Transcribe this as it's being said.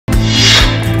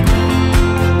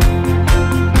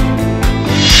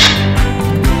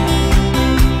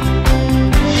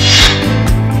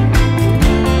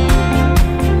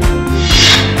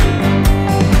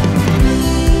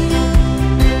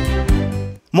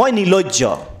মই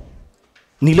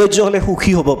নিলজ্জ হলে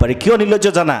সুখী হ'ব পাৰি কিয় নিলজ্জ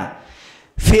জানা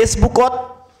ফেসবুকত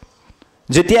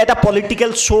যেতিয়া এটা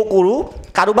পলিটিক্যাল শ্ব' কৰোঁ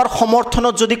কাৰোবাৰ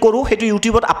সমৰ্থনত যদি কৰোঁ সেইটো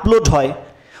ইউটিউবত আপলোড হয়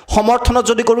সমৰ্থনত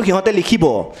যদি কৰোঁ সিহঁতে লিখিব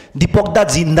দীপক দা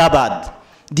জিন্দাবাদ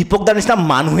দীপক দাৰ নিচিনা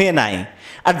মানুহে নাই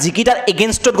আৰু যিকিটাৰ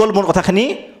এগেইনষ্টত গ'ল মোৰ কথাখিনি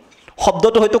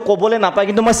শব্দটো হয়তো ক'বলৈ নাপায়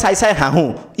কিন্তু মই চাই হাঁহো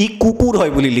ই কুকুৰ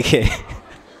হয় বুলি লিখে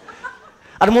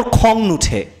আৰু মোৰ খং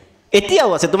নুঠে এতিয়াও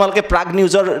আছে তোমালোকে প্ৰাগ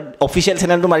নিউজৰ অফিচিয়েল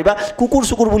চেনেলটো মাৰিবা কুকুৰ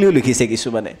চুকুৰ বুলিও লিখিছে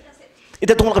কিছুমানে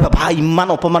এতিয়া তোমালোকে ভাবা ইমান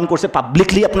অপমান কৰিছে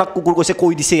পাব্লিকলি আপোনাক কুকুৰ কৈছে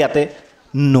কৈ দিছে ইয়াতে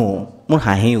নো মোৰ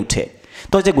হাঁহি উঠে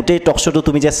তই যে গোটেই টক শ্ব'টো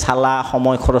তুমি যে চালা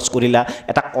সময় খৰচ কৰিলা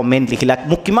এটা কমেণ্ট লিখিলা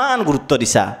মোক কিমান গুৰুত্ব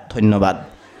দিছা ধন্যবাদ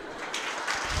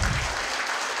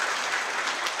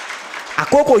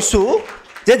আকৌ কৈছোঁ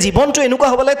যে জীৱনটো এনেকুৱা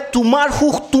হ'বলে তোমাৰ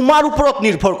সুখ তোমাৰ ওপৰত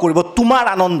নিৰ্ভৰ কৰিব তোমাৰ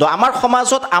আনন্দ আমাৰ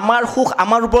সমাজত আমাৰ সুখ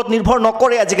আমাৰ ওপৰত নিৰ্ভৰ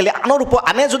নকৰে আজিকালি আনৰ ওপৰত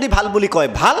আনে যদি ভাল বুলি কয়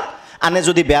ভাল আনে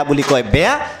যদি বেয়া বুলি কয়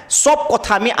বেয়া সব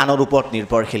কথা আমি আনৰ ওপৰত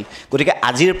নিৰ্ভৰশীল গতিকে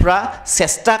আজিৰ পৰা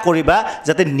চেষ্টা কৰিবা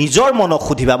যাতে নিজৰ মনক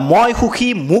সুধিবা মই সুখী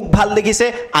মোক ভাল লাগিছে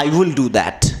আই উইল ডু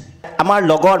দ্যাট আমাৰ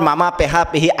লগৰ মামা পেহা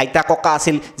পেহী আইতা ককা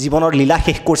আছিল জীৱনৰ লীলা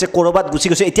শেষ কৰিছে কৰবাত গুচি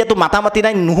গৈছে এতিয়াতো মাতামাতি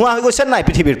নাই নোহোৱা হৈ গৈছে নাই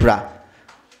পৃথিৱীৰ পৰা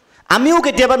আমিও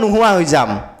কেতিয়াবা নোহোৱা হৈ যাম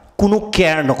কোনো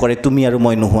কেয়াৰ নকৰে তুমি আৰু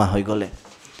মই নোহোৱা হৈ গ'লে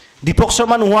দীপক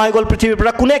শৰ্মা নোহোৱা হৈ গ'ল পৃথিৱীৰ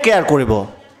পৰা কোনে কেয়াৰ কৰিব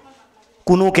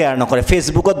কোনো কেয়াৰ নকৰে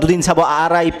ফেসবুকত দুদিন চাব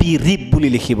RIP ৰিপ বুলি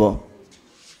লিখিব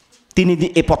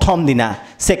প্ৰথম দিনা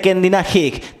ছেকেণ্ড দিনা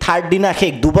শেষ থাৰ্ড দিনা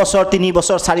শেষ 2 বছৰ 3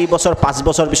 বছৰ 4 বছৰ 5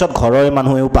 বছৰ পিছত ঘৰৰ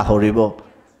মানুহেও পাহৰিব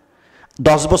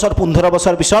 10 বছৰ 15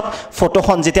 বছৰ পিছত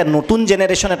ফটোখন যেতিয়া নতুন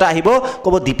জেনেৰেশ্যন এটা আহিব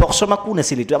ক'ব দীপক শৰ্মা কোন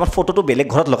আছিল এইটো আমাৰ ফটোটো বেলেগ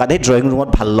ঘৰত লগা দেই ড্ৰয়িং ৰুমত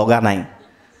ভাল লগা নাই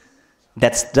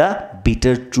That's the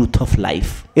bitter truth of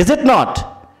life. Is it not?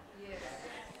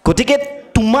 গতিকে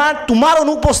তোমাৰ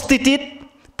অনুপস্থিতিত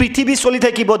পৃথিৱী চলি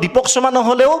থাকিব দীপক শৰ্মা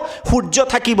নহলেও সূৰ্য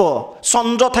থাকিব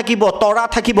চন্দ্ৰ থাকিব তৰা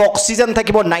থাকিব অক্সিজেন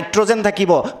থাকিব নাইট্ৰজেন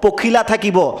থাকিব পখিলা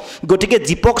থাকিব গতিকে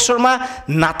দীপক শৰ্মা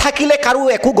নাথাকিলে কাৰো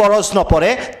একো গৰজ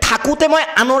নপৰে থাকোতে মই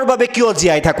আনৰ বাবে কিয়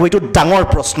জীয়াই থাকো এইটো ডাঙৰ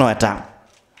প্ৰশ্ন এটা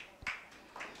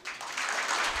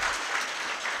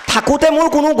থাকোতে মোৰ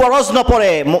কোনো গৰজ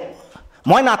নপৰে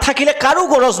মই নাথাকিলে কাৰো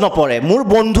গৰজ নপৰে মোৰ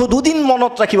বন্ধু দুদিন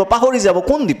মনত ৰাখিব পাহৰি যাব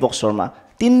কোন দীপক শৰ্মা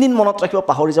 3 দিন মনত ৰাখিব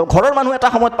পাহৰি যাব ঘৰৰ মানুহ এটা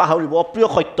সময়ত পাহৰিব অপ্ৰিয়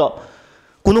সত্য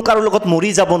কোনো কাৰো লগত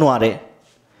মৰি যাব নোৱাৰে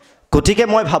গতিকে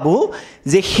মই ভাবো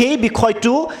যে সেই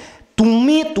বিষয়টো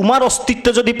তুমি তোমাৰ অস্তিত্ব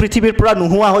যদি পৃথিৱীৰ পৰা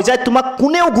নোহোৱা হৈ যায় তোমাক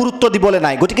কোনেও গুৰুত্ব দিবলৈ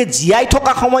নাই গতিকে জীয়াই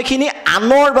থকা সময়খিনি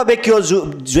আনৰ বাবে কিয়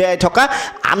জীয়াই থকা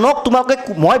আনক তোমাকে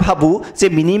মই ভাবো যে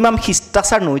মিনিমাম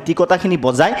শিষ্টাচাৰ নৈতিকতাখিনি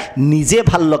বজাই নিজে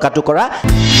ভাল লগাটো কৰা